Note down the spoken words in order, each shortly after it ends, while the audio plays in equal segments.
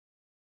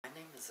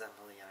is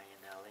Emily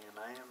Iannielli, and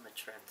I am a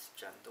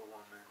transgender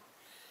woman.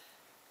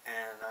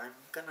 And I'm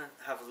gonna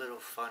have a little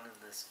fun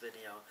in this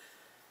video.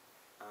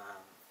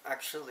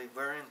 Actually,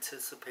 we're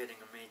anticipating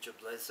a major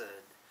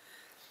blizzard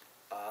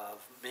of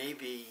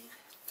maybe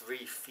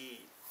 3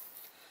 feet.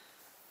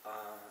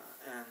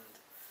 And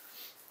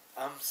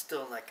I'm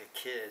still like a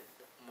kid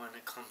when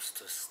it comes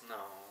to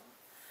snow.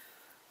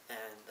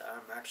 And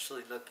I'm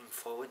actually looking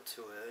forward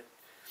to it.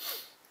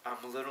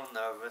 I'm a little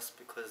nervous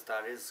because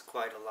that is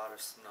quite a lot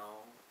of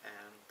snow,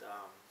 and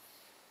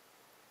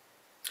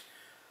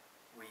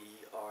we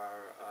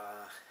are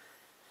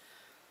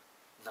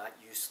not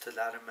used to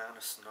that amount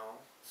of snow.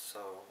 So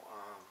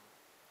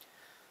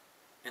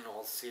in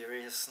all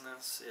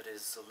seriousness, it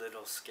is a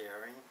little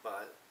scary,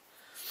 but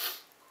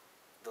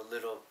the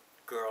little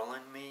girl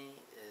in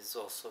me is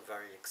also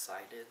very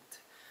excited.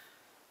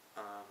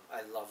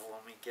 I love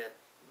when we get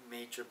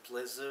major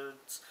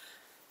blizzards.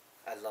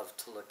 I love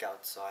to look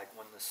outside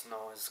when the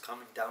snow is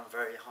coming down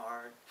very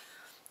hard,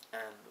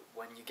 and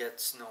when you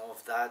get snow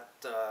of that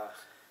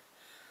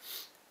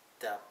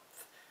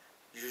depth,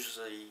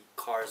 usually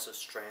cars are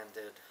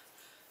stranded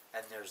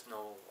and there's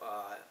no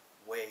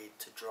way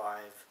to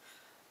drive,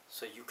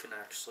 so you can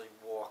actually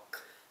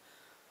walk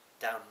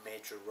down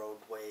major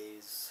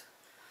roadways.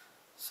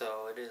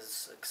 So it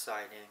is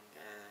exciting,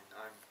 and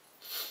I'm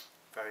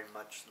very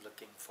much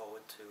looking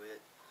forward to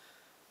it.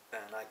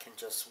 And I can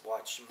just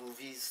watch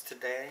movies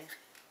today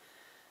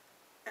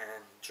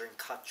and drink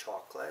hot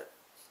chocolate.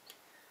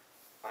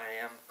 I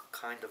am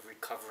kind of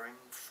recovering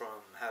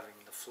from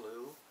having the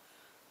flu,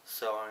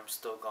 so I'm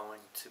still going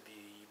to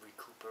be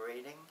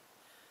recuperating.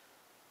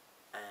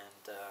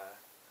 And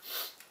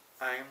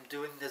I am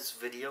doing this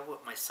video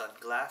with my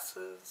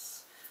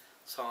sunglasses,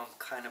 so I'm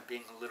kind of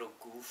being a little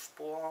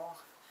goofball.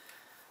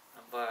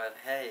 But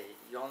hey,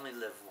 you only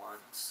live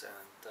once,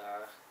 and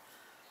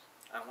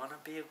I want to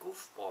be a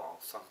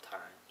goofball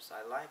sometimes.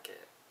 I like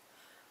it.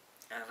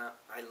 And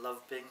I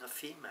love being a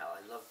female.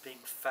 I love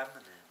being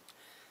feminine.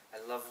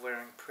 I love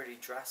wearing pretty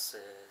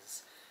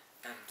dresses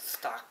and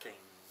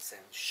stockings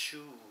and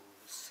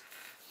shoes.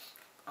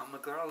 I'm a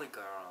girly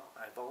girl.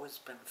 I've always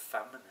been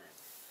feminine.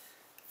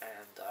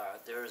 And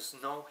there's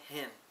no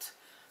hint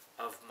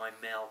of my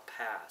male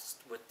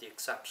past, with the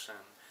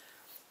exception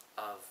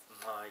of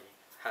my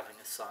having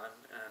a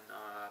son and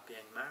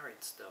being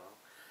married still.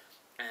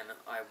 And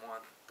I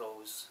want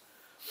those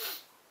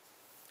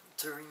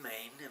to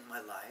remain in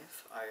my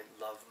life. I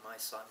love my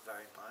son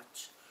very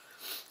much,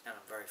 and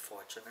I'm very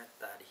fortunate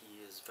that he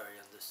is very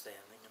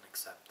understanding and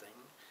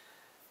accepting,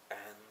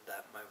 and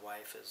that my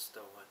wife is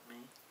still with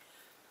me.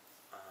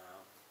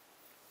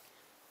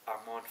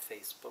 I'm on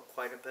Facebook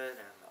quite a bit,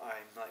 and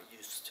I'm not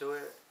used to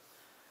it,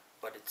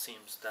 but it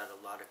seems that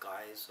a lot of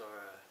guys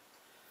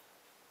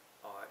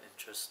are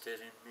interested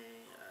in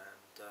me,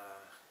 and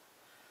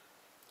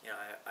you know,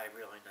 I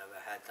really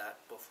never had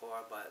that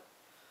before, but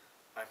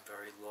I'm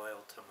very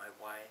loyal to my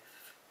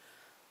wife,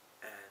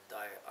 and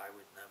I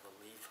would never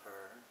leave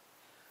her,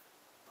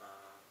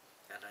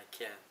 and I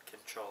can't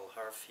control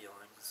her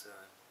feelings.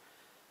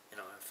 You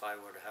know, if I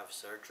were to have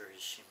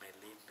surgery, she may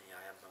leave me.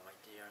 I have no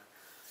idea.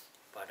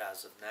 But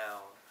as of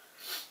now,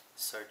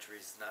 surgery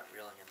is not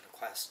really in the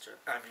question.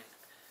 I mean,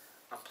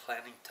 I'm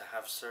planning to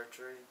have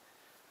surgery,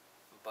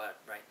 but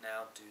right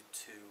now, due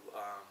to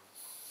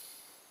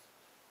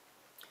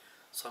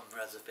some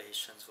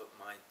reservations with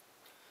my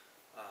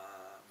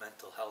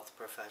mental health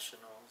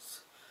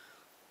professionals,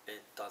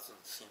 it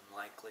doesn't seem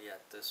likely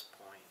at this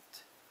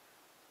point.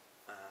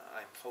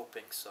 I'm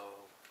hoping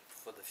so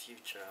for the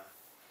future,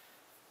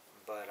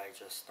 but I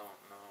just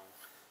don't know.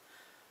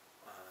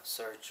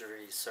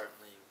 Surgery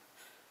certainly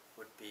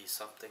would be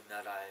something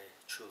that I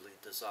truly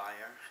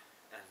desire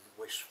and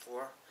wish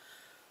for,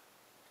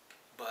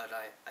 but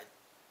I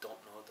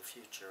don't know the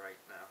future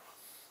right now.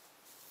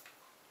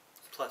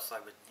 Plus, I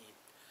would need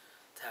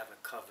to have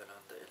it covered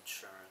under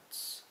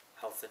insurance,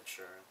 health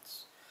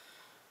insurance.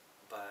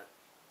 But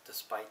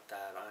despite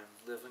that, I'm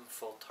living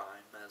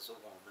full-time as a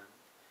woman,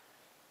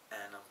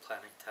 and I'm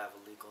planning to have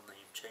a legal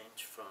name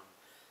change from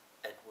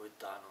Edward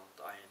Donald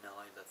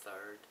Iannielli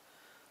III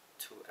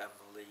to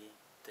Emily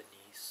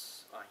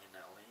Denise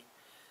Iannielli,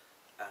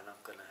 and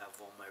I'm going to have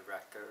all my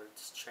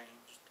records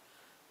changed.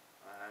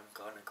 I'm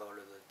going to go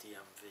to the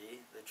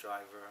DMV, the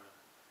Driver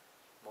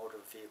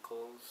Motor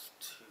Vehicles,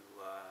 to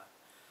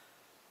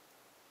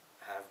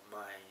have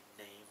my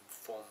name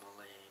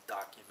formally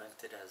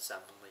documented as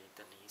Emily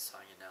Denise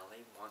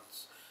Iannielli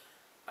once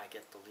I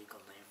get the legal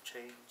name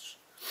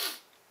change.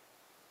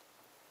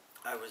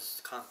 I was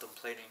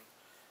contemplating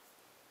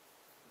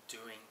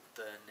doing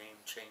the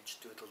name change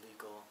through the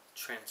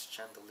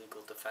Transgender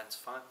Legal Defense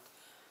Fund,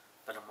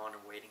 but I'm on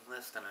a waiting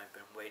list, and I've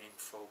been waiting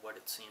for what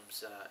it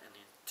seems an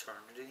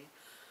eternity.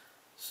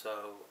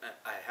 So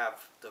I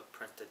have the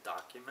printed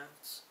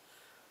documents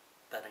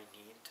that I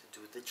need to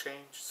do the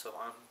change, so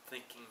I'm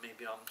thinking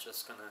maybe I'm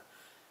just gonna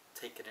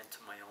take it into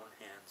my own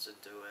hands and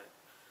do it.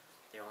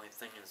 The only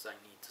thing is I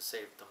need to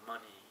save the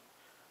money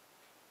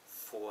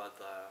for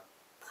the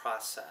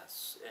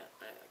process. It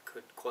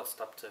could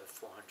cost up to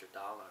 $400,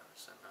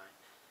 and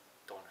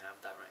don't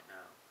have that right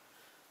now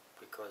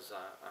because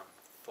I'm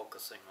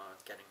focusing on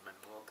getting my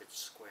mortgage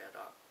squared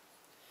up.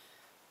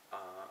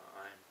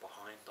 I'm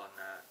behind on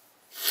that,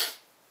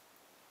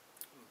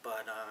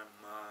 but I'm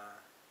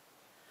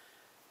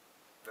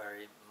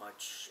very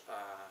much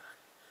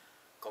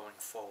going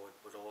forward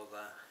with all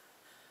the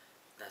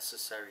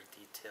necessary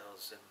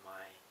details in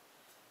my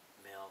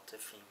male to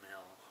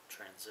female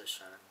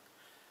transition.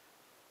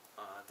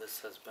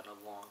 This has been a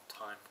long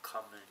time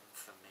coming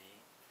for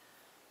me,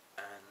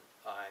 and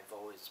I've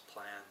always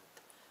planned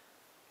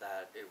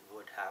that it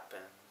would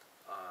happen.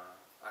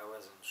 I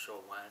wasn't sure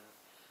when,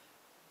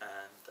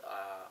 and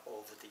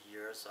over the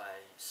years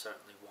I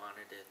certainly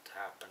wanted it to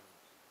happen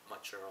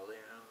much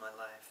earlier in my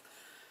life,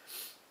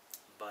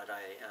 but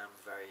I am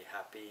very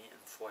happy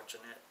and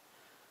fortunate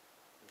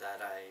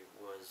that I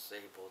was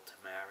able to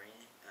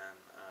marry and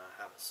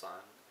have a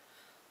son,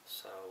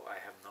 so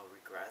I have no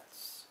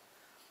regrets.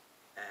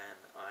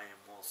 And I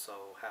am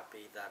also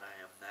happy that I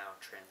am now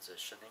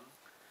transitioning,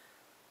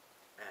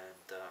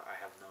 and I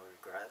have no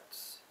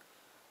regrets.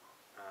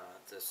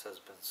 This has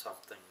been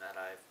something that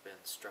I've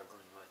been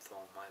struggling with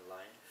all my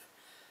life,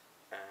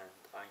 and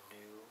I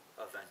knew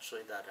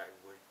eventually that I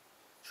would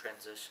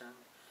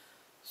transition,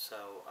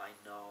 so I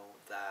know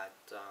that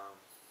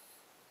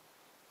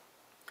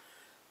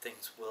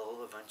things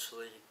will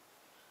eventually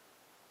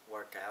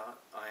work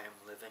out. I am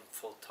living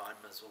full-time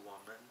as a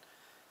woman.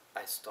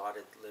 I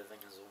started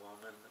living as a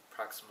woman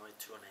approximately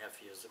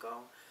 2.5 years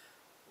ago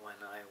when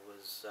I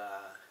was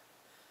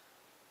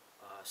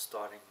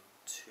starting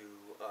to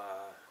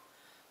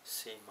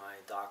see my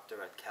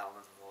doctor at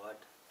Callan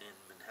Ward in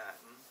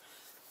Manhattan,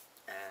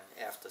 and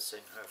after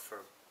seeing her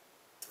for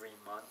 3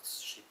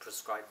 months she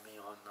prescribed me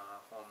on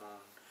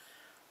hormone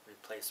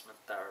replacement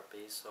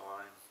therapy, so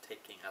I'm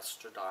taking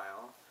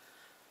estradiol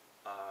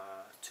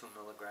 2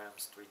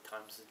 milligrams 3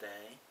 times a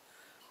day,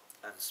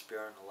 and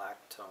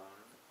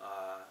spironolactone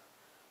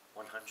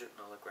 100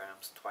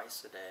 milligrams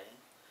twice a day,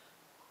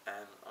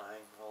 and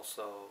I'm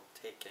also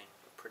taking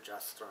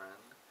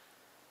progesterone,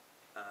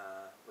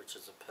 which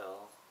is a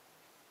pill,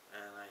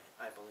 and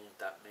I believe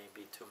that may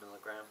be 2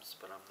 milligrams,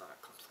 but I'm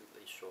not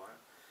completely sure.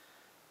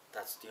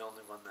 That's the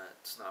only one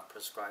that's not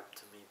prescribed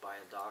to me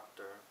by a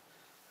doctor.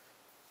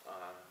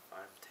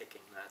 I'm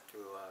taking that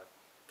through a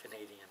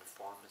Canadian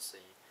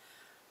pharmacy,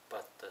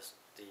 but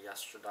the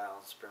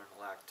estradiol and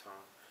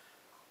spironolactone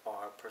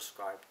are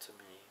prescribed to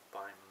me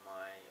by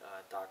my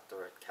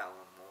doctor at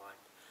Callan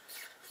Ward.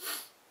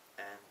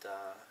 And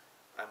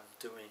I'm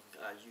doing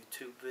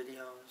YouTube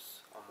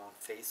videos. I'm on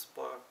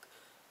Facebook.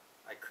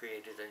 I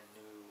created a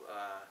new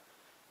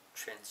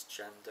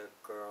transgender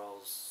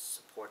girls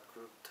support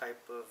group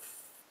type of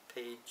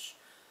page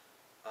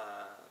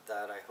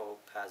that I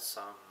hope has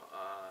some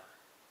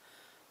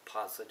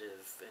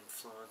positive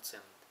influence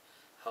and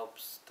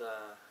helps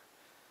the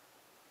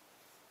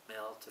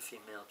male to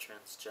female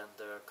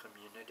transgender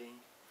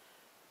community.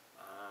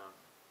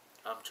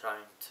 I'm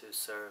trying to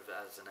serve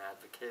as an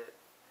advocate.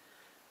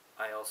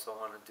 I also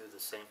want to do the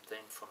same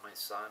thing for my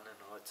son and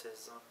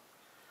autism,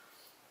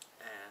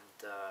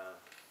 and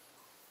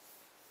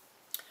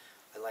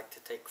I like to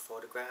take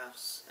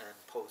photographs and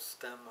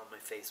post them on my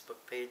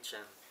Facebook page,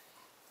 and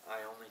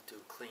I only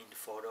do clean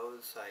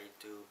photos. I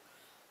do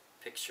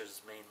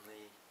pictures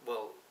mainly,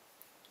 well,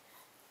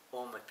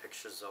 all my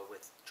pictures are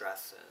with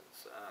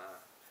dresses.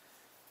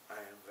 I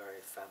am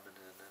very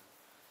feminine, and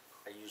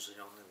I usually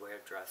only wear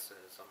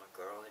dresses. I'm a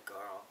girly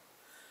girl,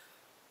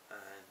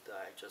 and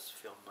I just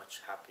feel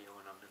much happier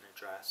when I'm in a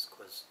dress,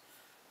 because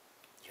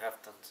you have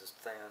to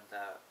understand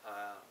that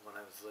when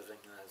I was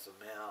living as a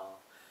male,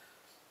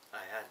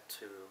 I had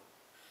to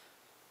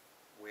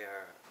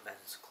wear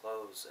men's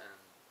clothes, and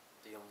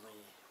the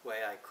only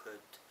way I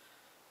could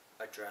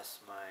address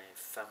my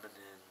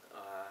feminine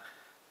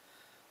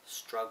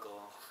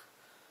struggle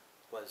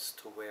was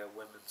to wear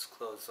women's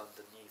clothes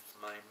underneath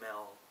my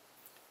male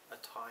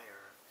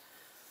attire,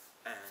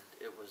 and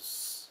it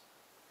was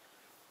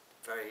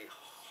very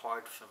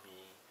hard for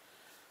me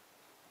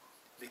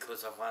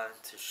because I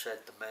wanted to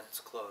shed the men's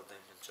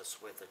clothing and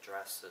just wear the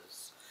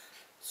dresses.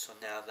 So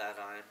now that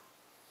I'm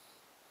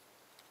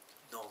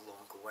no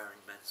longer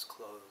wearing men's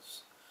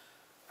clothes,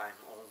 I'm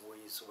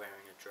always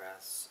wearing a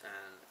dress,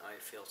 and I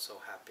feel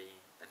so happy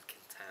and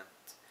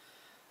content,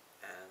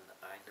 and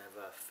I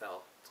never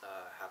felt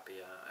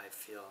happier. I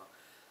feel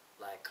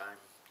like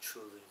I'm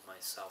truly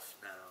myself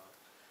now,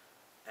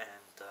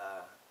 and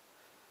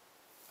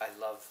I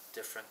love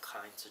different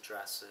kinds of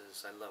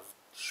dresses. I love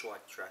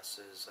short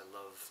dresses. I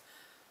love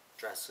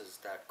dresses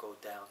that go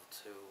down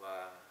to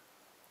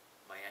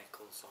my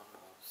ankles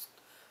almost.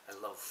 I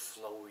love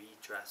flowy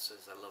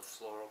dresses. I love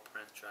floral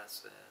print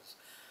dresses.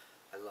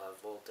 I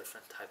love all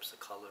different types of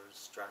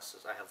colors,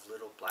 dresses. I have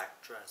little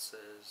black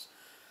dresses.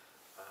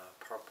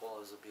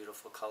 Purple is a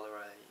beautiful color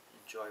I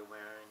enjoy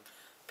wearing.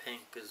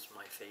 Pink is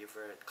my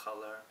favorite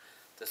color.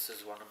 This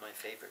is one of my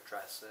favorite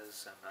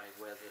dresses, and I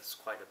wear this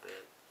quite a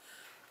bit.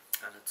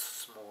 And it's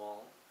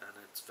small, and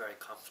it's very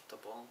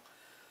comfortable.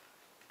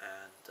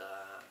 And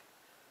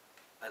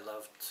I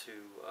love to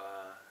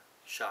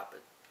shop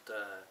at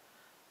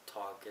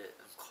Target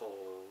and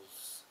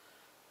Kohl's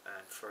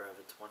and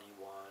Forever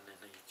 21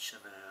 and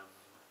H&M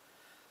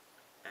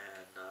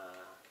and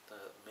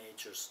the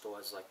major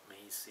stores like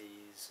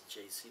Macy's and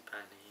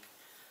JCPenney.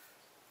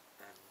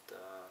 And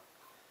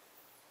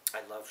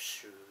I love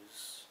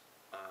shoes.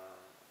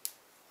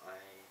 I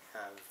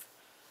have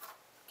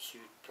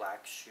cute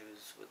black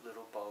shoes with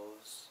little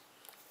bows,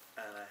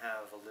 and I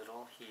have a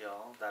little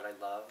heel that I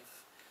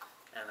love,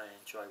 and I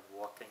enjoy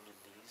walking in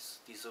these.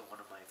 These are one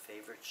of my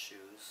favorite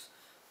shoes,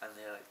 and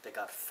they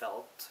got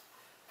felt.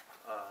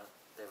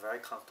 They're very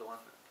comfortable.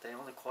 They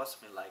only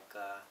cost me like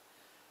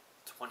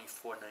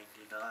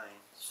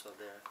 $24.99, so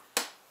they're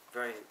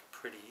very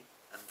pretty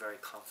and very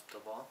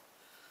comfortable.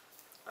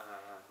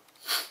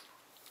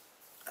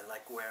 I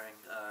like wearing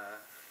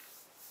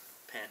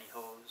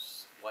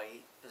pantyhose.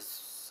 White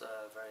is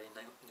a very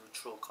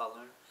neutral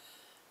color.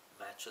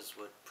 Matches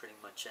with pretty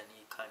much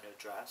any kind of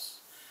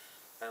dress.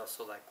 I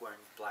also like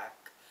wearing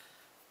black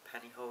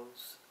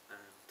pantyhose,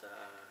 and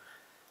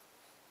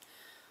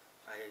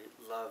I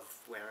love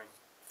wearing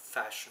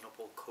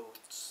fashionable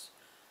coats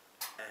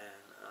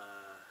and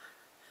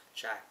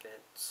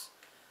jackets,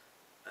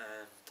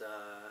 and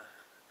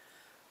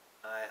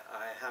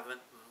I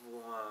haven't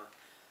worn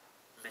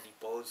many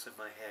bows in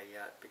my hair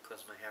yet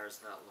because my hair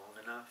is not long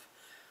enough,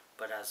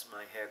 but as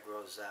my hair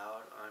grows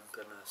out, I'm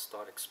gonna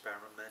start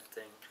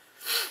experimenting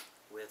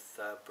with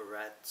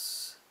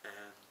barrettes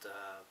and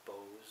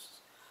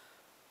bows.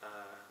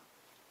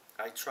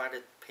 I try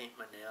to paint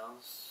my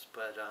nails,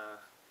 but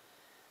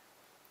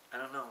I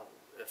don't know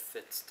if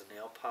it's the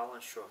nail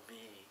polish or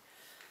me,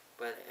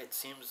 but it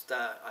seems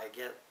that I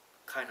get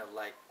kind of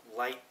like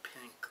light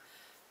pink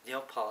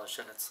nail polish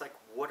and it's like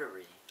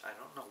watery. I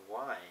don't know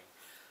why.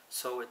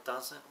 So it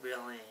doesn't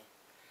really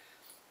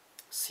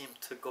seem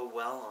to go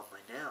well on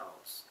my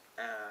nails.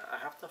 I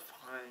have to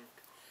find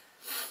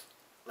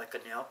like a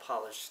nail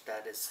polish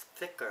that is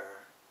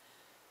thicker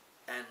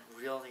and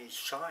really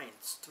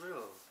shines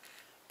through.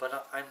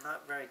 But I'm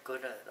not very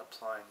good at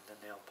applying the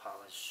nail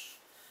polish,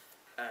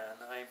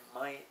 and I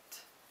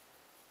might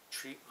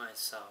treat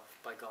myself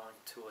by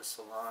going to a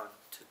salon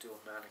to do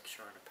a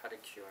manicure and a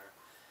pedicure.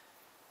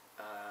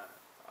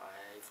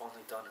 I've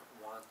only done it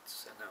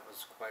once, and that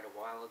was quite a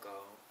while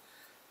ago.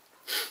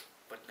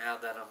 But now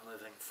that I'm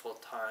living full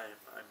time,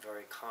 I'm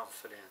very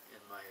confident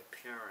in my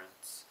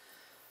appearance,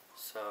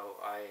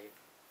 so I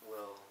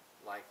will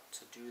like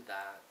to do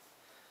that.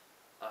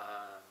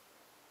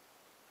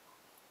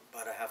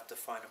 But I have to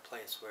find a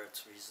place where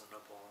it's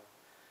reasonable.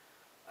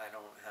 I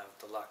don't have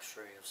the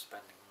luxury of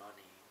spending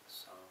money,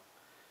 so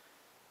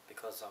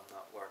because I'm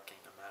not working,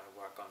 I'm out of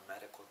work on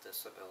medical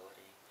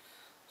disability,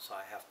 so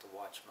I have to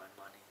watch my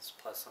monies.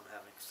 Plus I'm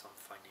having some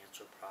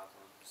financial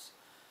problems,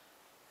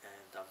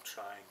 and I'm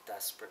trying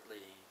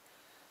desperately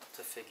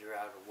to figure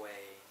out a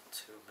way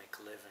to make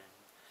a living.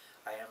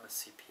 I am a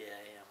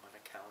CPA, I'm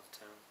an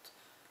accountant,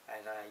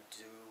 and I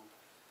do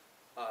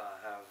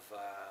have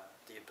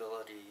the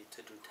ability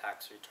to do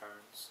tax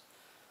returns.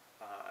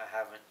 I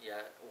haven't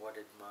yet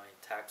ordered my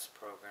tax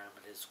program.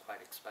 It is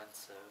quite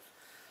expensive,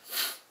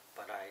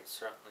 but I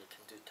certainly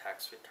can do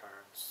tax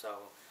returns.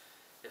 So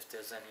if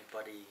there's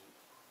anybody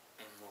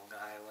in Long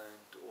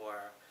Island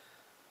or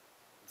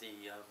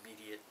the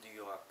immediate New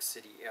York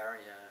City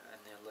area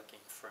and they're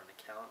looking for an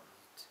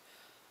accountant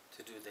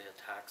to do their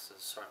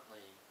taxes,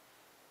 certainly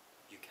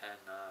you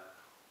can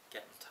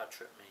get in touch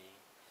with me.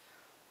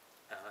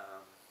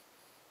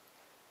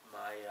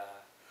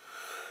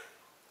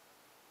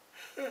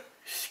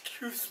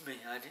 Excuse me,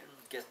 I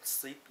didn't get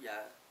sleep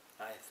yet.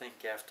 I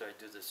think after I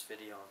do this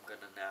video I'm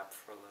gonna nap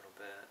for a little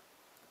bit.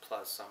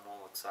 Plus I'm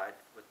all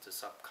excited with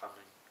this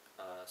upcoming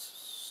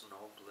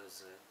snow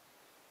blizzard.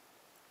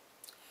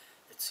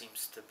 It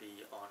seems to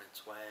be on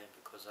its way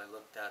because I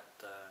looked at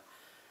the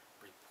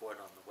report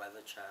on the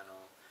Weather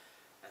Channel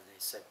and they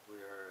said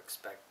they're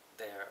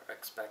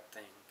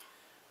expecting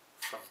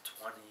from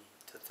 20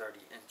 to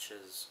 30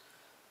 inches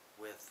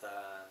with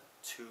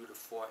 2 to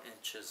 4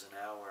 inches an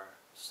hour,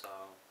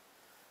 so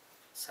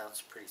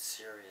sounds pretty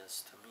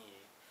serious to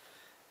me.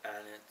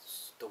 And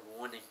the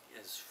warning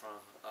is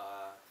from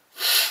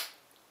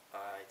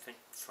I think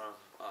from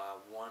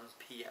 1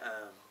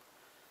 p.m.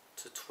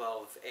 to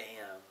 12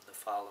 a.m. the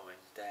following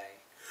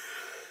day.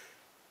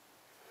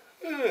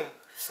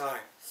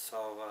 Sorry.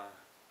 So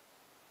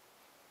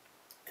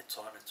it's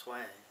on its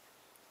way,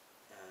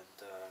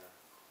 and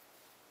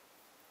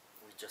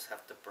we just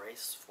have to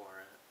brace for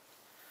it.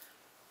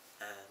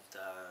 And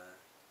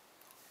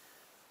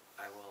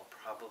I will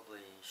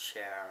probably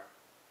share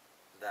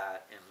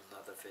that in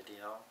another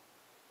video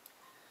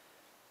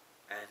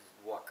and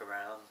walk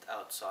around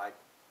outside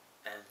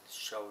and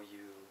show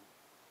you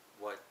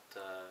what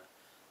the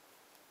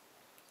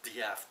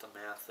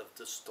aftermath of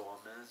the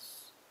storm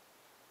is.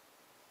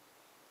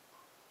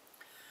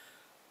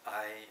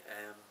 I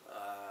am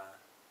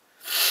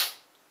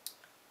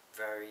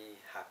very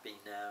happy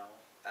now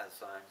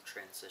as I'm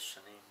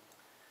transitioning,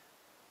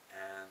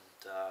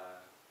 and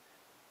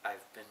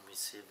I've been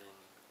receiving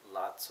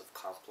lots of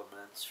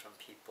compliments from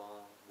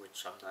people,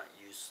 which I'm not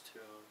used to.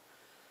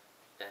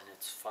 and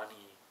it's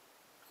funny,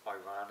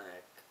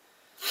 ironic,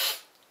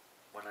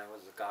 when I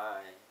was a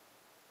guy,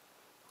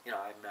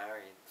 I'm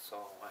married, so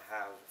I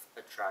have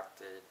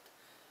attracted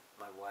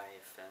my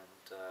wife,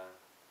 and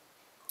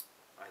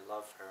I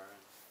love her,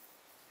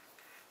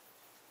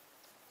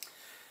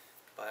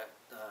 but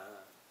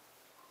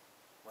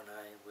when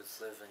I was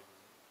living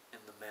in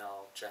the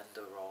male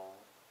gender role,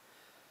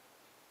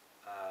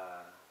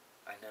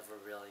 I never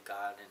really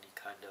got any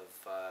kind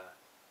of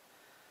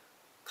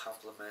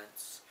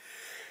compliments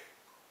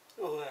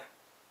or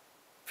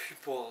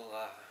people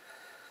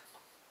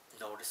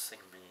noticing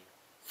me,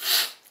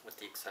 with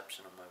the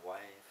exception of my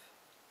wife.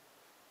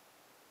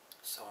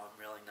 So I'm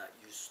really not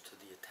used to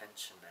the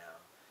attention now.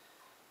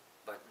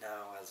 But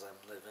now, as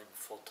I'm living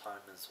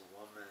full-time as a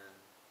woman,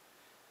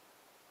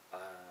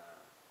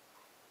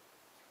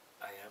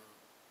 I am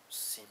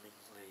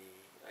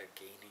seemingly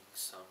gaining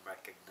some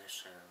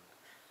recognition,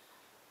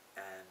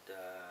 and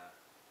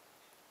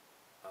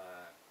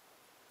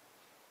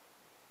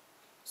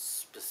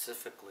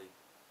specifically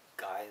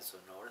guys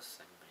are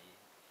noticing me,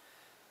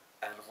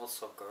 and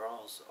also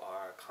girls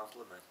are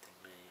complimenting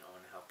me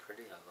on how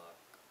pretty I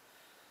look.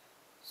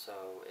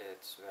 So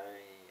it's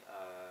very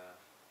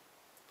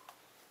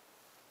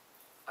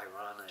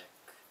ironic,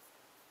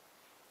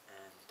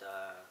 and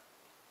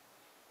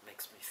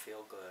makes me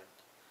feel good.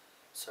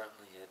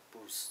 Certainly it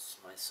boosts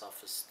my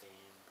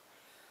self-esteem,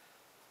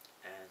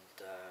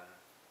 and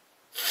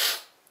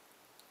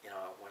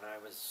when I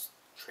was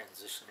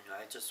transitioning,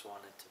 I just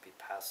wanted to be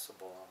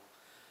passable.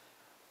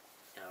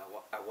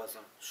 I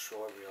wasn't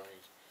sure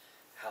really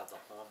how the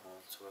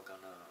hormones were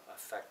going to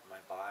affect my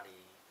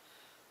body,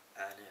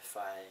 and if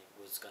I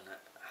was going to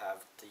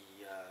have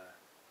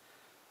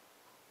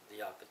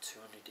the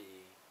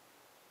opportunity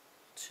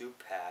to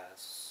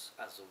pass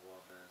as a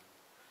woman.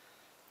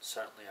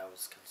 Certainly I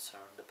was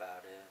concerned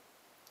about it,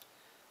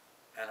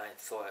 and I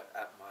thought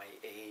at my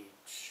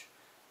age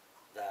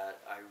that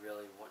I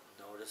really wouldn't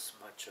notice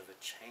much of a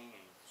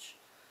change,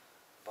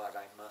 but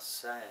I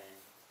must say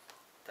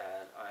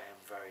that I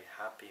am very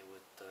happy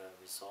with the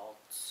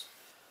results.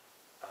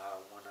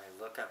 When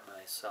I look at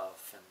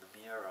myself in the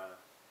mirror,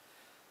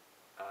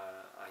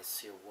 I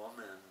see a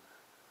woman,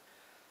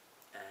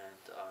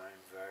 and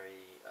I'm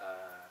very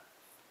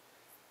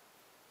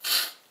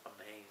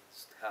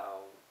amazed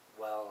how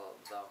well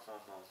the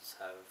hormones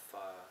have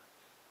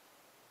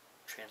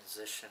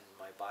transitioned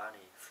my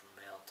body from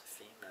male to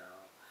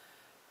female.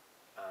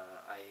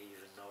 I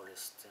even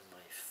noticed in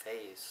my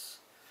face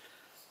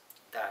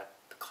that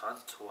the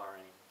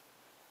contouring,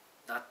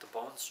 not the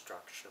bone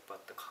structure,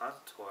 but the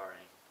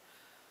contouring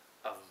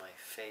of my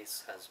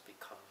face has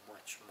become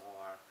much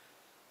more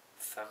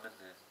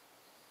feminine,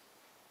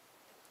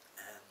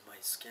 and my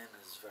skin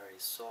is very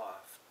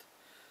soft.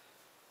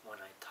 When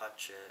I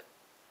touch it,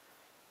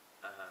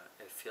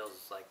 it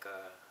feels like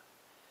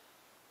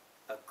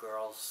a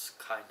girl's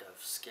kind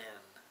of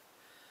skin.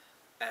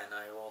 And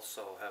I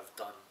also have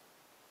done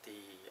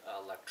the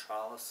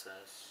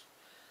electrolysis,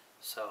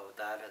 so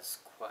that has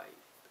quite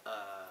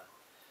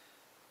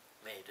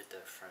made a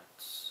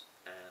difference.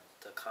 And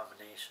the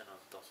combination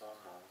of the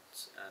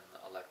hormones and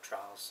the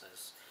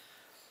electrolysis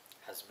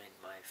has made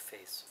my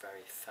face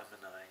very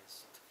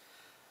feminized.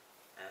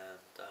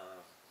 And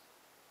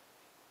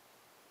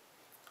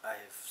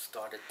I've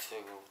started to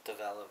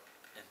develop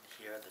in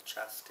here, the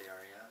chest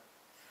area.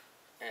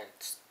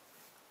 It's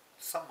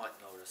somewhat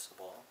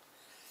noticeable.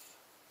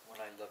 When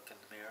I look in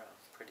the mirror,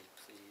 I'm pretty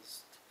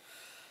pleased.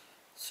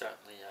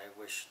 Certainly I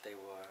wish they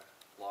were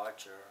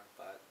larger,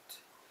 but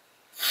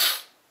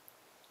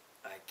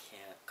I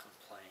can't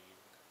complain.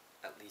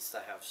 At least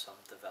I have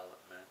some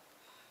development.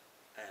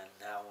 And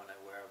now when I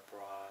wear a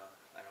bra,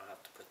 I don't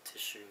have to put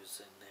tissues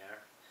in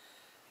there.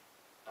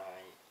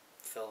 I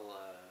fill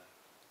a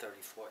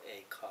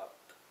 34A cup,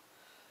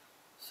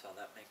 so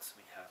that makes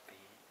me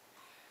happy.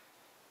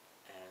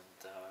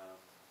 And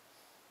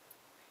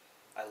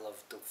I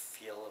love the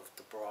feel of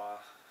the bra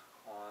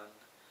on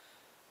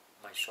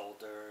my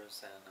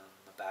shoulders and on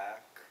the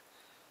back,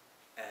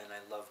 and I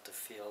love the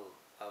feel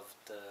of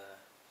the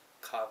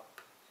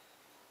cup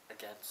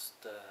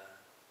against the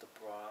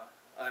bra,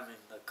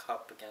 the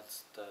cup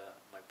against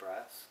my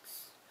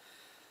breasts.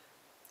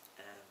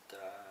 And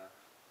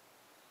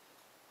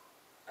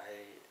I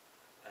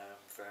am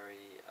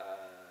very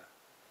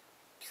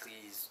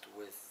pleased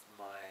with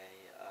my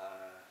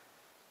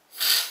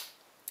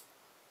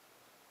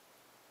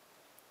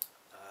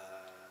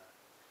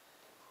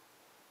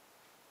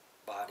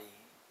body,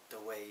 the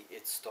way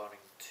it's starting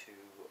to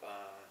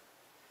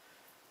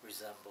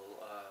resemble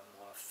a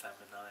more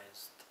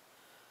feminized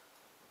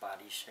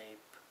body shape.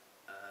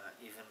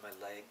 Even my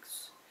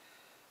legs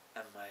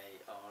and my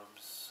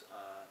arms,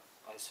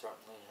 I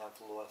certainly have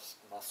lost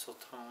muscle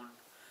tone.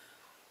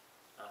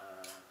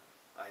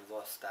 I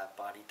lost that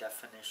body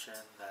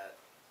definition that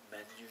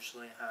men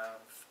usually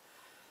have,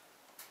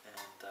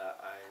 and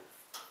I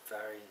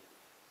very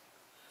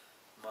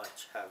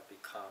much have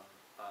become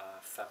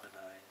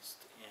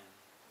feminized in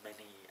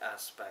many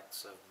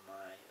aspects of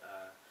my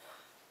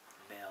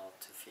male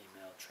to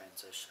female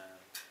transition.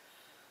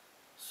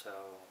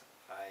 So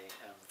I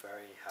am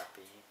very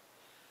happy,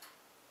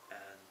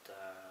 and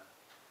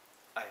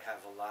I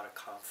have a lot of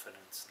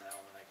confidence now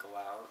when I go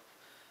out,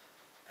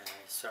 and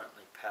I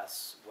certainly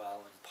pass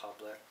well in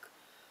public.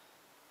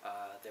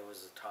 There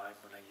was a time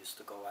when I used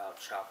to go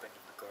out shopping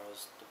in the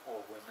girls'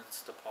 or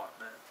women's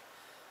department,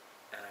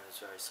 and I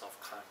was very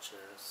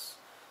self-conscious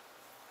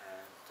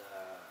and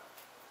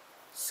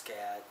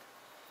scared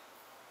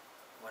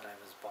when I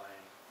was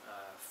buying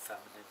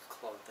feminine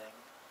clothing.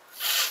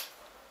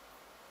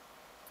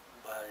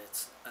 But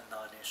it's a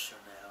non-issue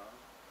now.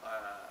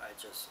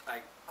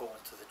 I go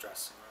into the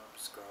dressing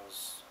rooms,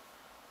 girls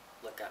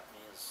look at me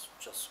as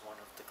just one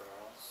of the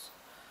girls,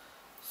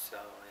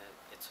 so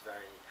it's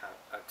very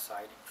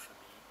exciting for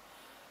me.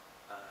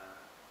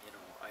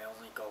 I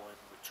only go in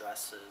with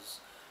dresses,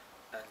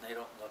 and they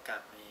don't look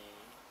at me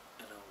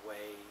in a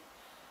way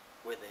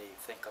where they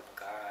think I'm a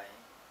guy.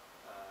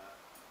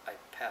 I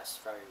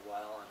pass very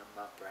well, and I'm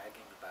not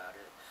bragging about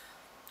it.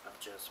 I'm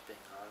just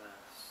being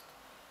honest.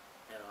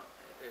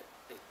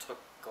 It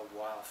took a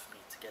while for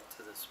me to get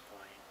to this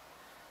point,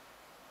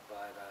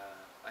 but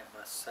I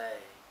must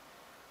say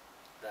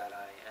that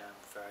I am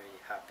very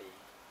happy,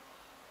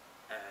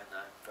 and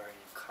I'm very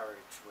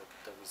encouraged with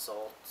the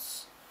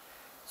results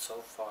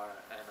so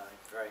far, and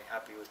I'm very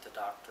happy with the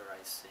doctor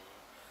I see.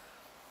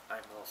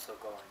 I'm also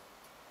going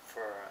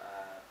for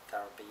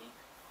therapy.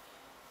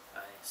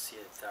 I see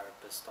a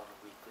therapist on a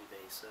weekly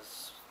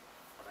basis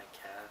when I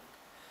can.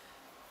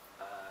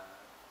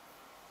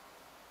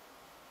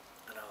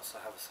 And I also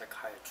have a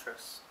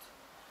psychiatrist.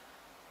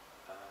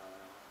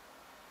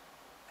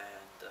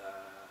 And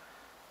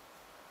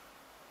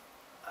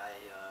I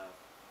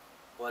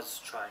was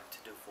trying to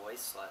do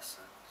voice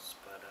lessons,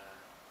 but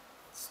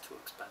it's too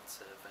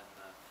expensive, and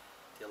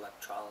the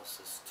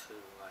electrolysis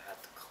too, I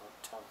had to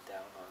tone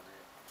down on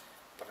it,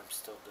 but I'm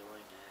still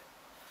doing it.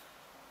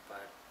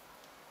 But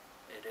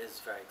it is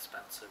very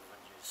expensive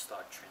when you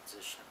start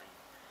transitioning,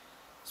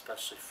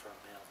 especially for a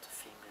male to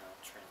female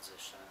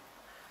transition.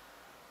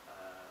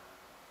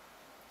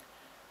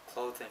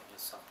 Clothing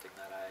is something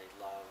that I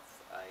love.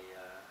 I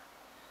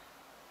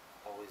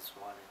always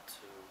wanted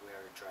to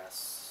wear a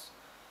dress,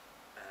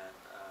 and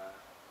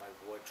my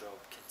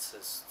wardrobe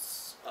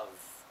consists of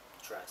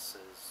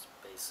dresses,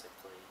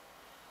 basically,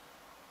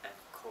 and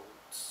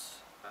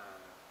coats.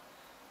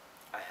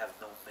 I have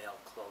no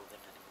male clothing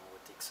anymore,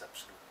 with the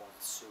exception of one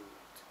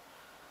suit.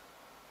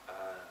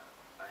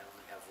 I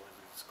only have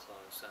women's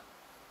clothes, and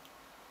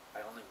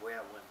I only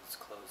wear women's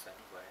clothes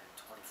anyway,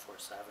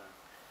 24/7.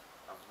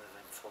 I'm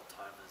living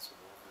full-time as a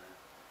woman.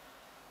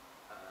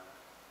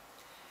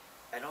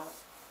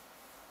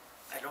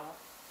 I don't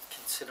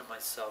consider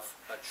myself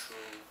a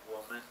true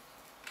woman.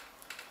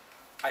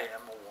 I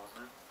am a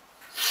woman.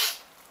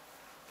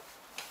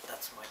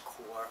 That's my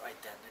core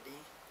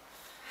identity,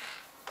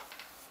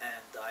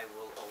 and I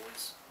will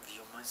always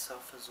view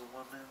myself as a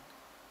woman.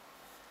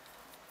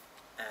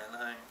 And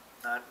I'm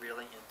not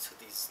really into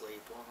these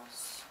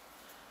labels,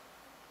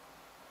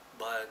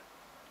 but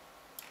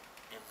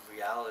in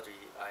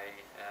reality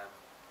I am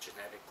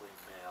genetically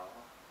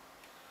male,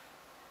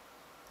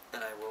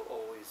 and I will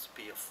always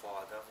be a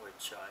father,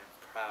 which I'm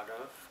proud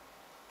of.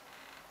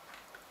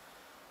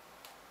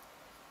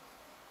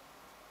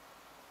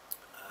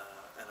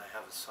 And I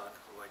have a son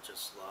who I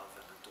just love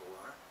and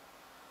adore,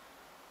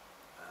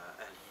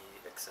 and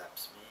he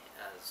accepts me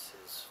as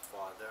his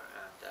father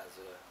and as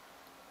a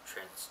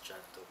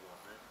transgender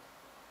woman.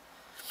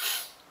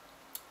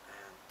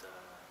 And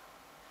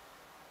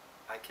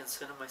I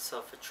consider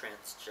myself a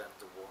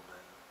transgender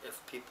woman.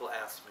 If people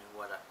ask me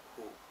what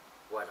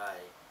I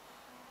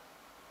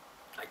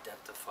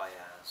identify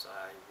as,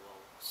 I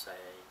will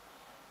say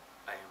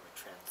I am a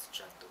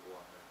transgender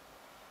woman.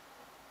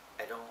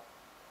 I don't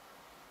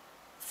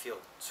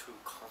feel too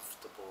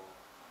comfortable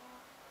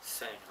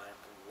saying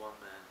I'm a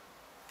woman.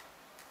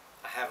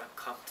 I haven't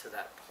come to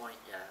that point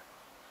yet,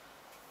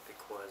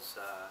 because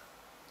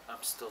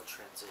I'm still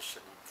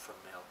transitioning from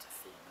male to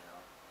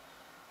female.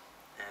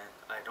 And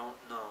I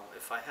don't know,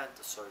 if I had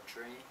the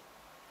surgery,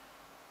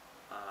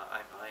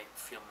 I might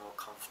feel more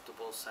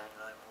comfortable saying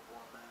I'm a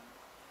woman.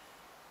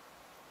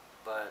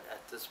 But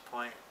at this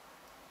point,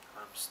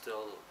 I'm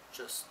still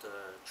just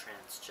a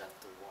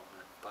transgender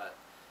woman, but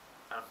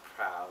I'm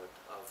proud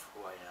of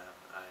who I am.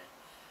 I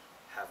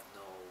have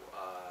no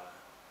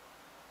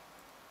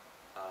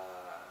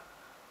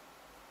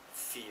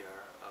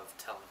fear of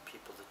telling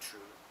people the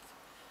truth.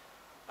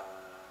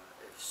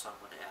 If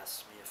someone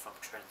asks me if I'm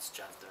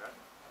transgender,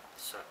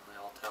 certainly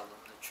I'll tell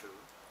them the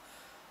truth.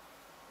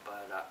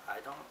 But I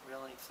don't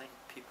really think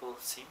people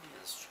see me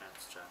as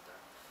transgender.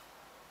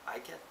 I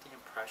get the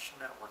impression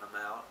that when I'm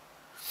out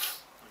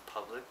in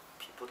public,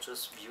 people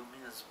just view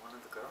me as one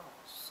of the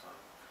girls. So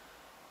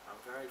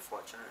I'm very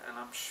fortunate, and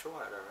I'm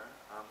shorter.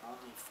 I'm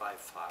only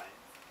 5'5".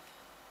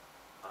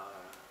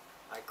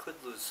 I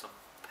could lose some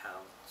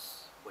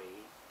pounds,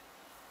 weight,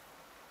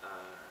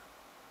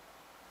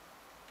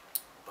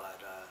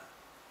 but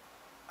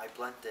I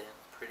blend in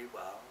pretty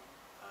well,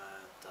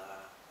 and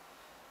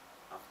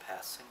I'm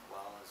passing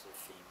well as a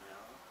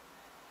female.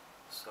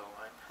 so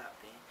I'm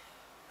happy.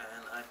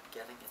 And I'm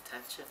getting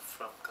attention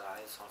from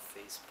guys on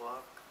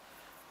Facebook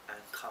and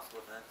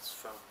compliments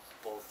from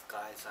both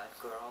guys and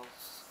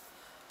girls.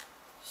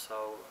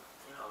 So,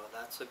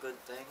 that's a good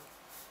thing.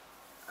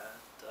 And,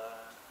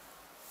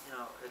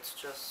 it's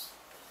just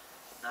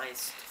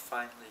nice to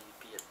finally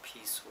be at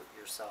peace with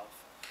yourself.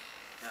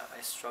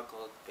 I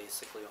struggled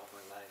basically all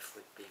my life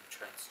with being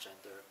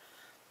transgender.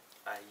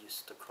 I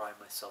used to cry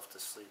myself to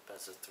sleep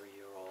as a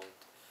 3-year-old,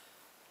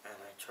 and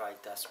I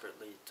tried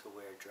desperately to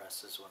wear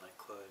dresses when I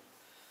could.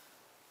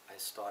 I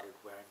started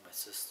wearing my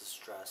sister's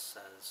dress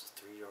as a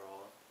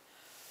 3-year-old,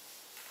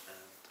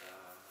 and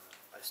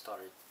I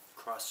started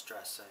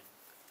cross-dressing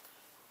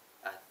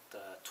at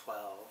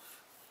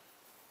 12.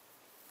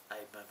 I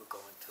remember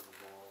going to the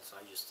malls.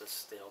 I used to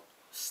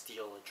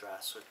steal a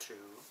dress or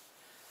two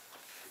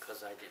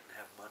because I didn't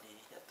have money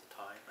at the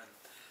time, and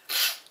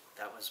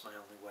that was my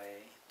only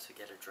way to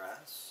get a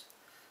dress.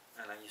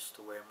 And I used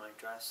to wear my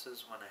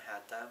dresses when I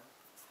had them,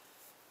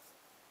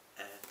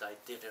 and I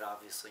did it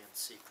obviously in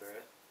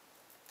secret,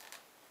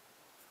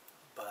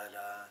 but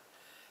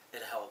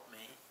it helped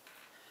me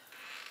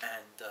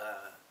and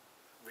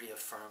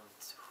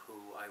reaffirmed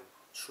who I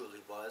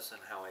truly was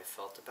and how I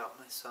felt about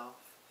myself.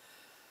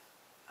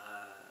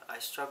 I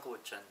struggle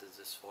with gender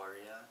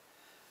dysphoria.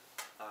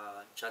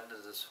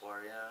 Gender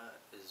dysphoria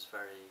is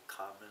very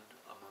common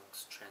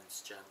amongst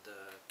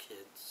transgender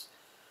kids,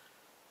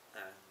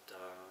 and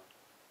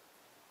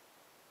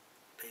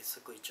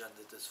basically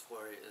gender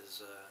dysphoria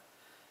is a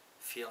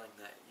feeling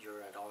that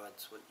you're at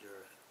odds with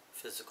your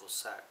physical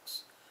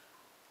sex,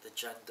 the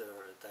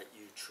gender that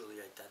you truly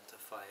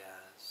identify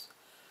as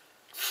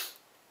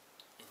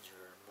in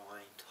your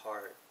mind,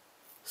 heart,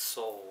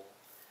 soul,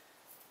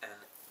 and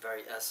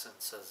very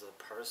essence as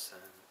a person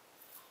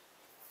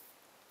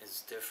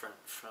is different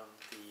from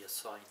the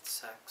assigned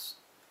sex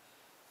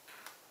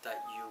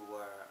that you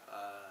were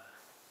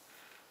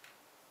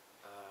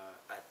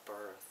at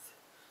birth.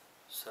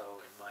 So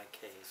in my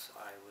case,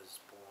 I was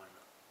born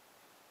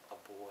a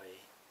boy,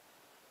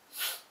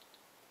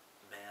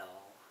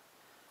 male,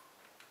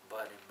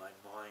 but in my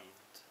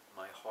mind,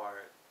 my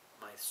heart,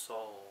 my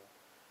soul,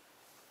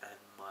 and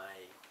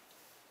my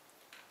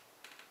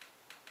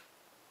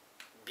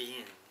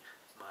being,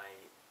 my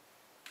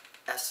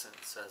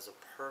essence as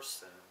a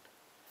person,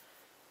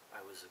 I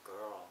was a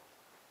girl,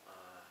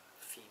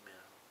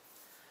 female.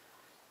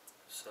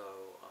 So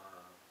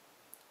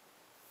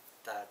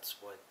that's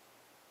what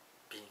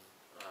being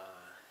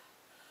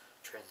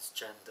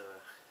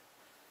transgender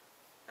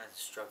and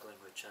struggling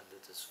with gender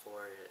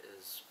dysphoria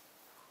is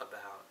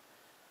about.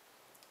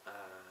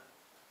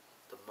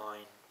 The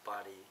mind,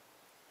 body,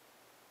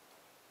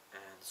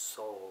 and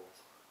soul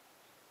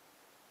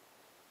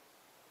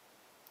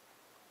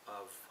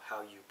of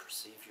how you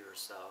perceive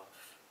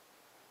yourself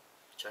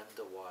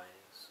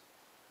gender-wise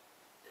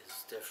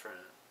is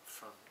different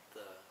from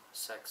the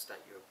sex that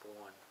you're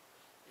born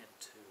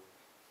into.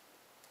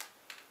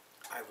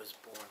 I was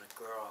born a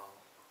girl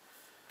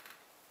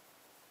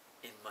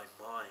in my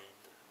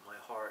mind, my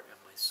heart, and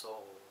my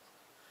soul,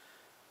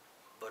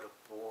 but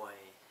a boy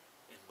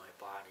in my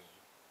body.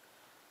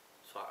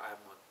 So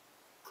I'm a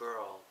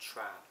girl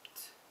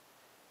trapped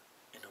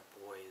in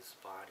a boy's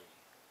body.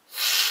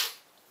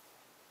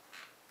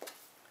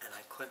 And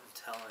I couldn't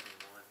tell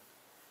anyone.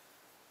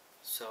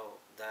 So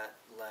that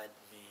led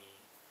me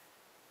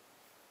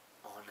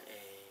on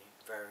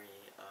a very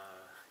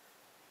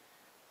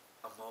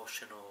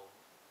emotional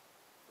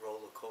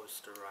roller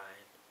coaster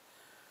ride.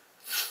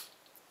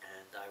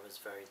 And I was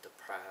very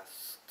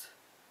depressed.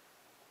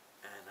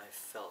 And I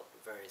felt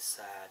very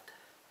sad.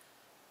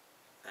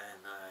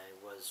 And I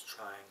was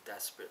trying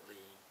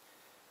desperately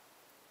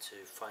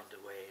to find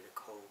a way to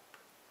cope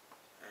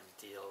and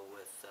deal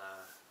with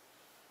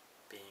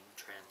being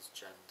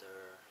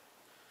transgender.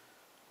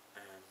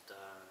 And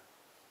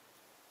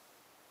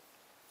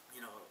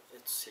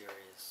it's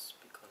serious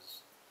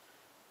because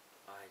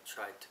I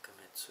tried to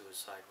commit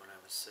suicide when I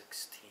was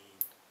 16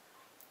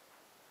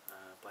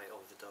 by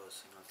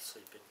overdosing on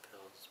sleeping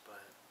pills,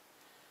 but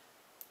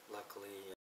luckily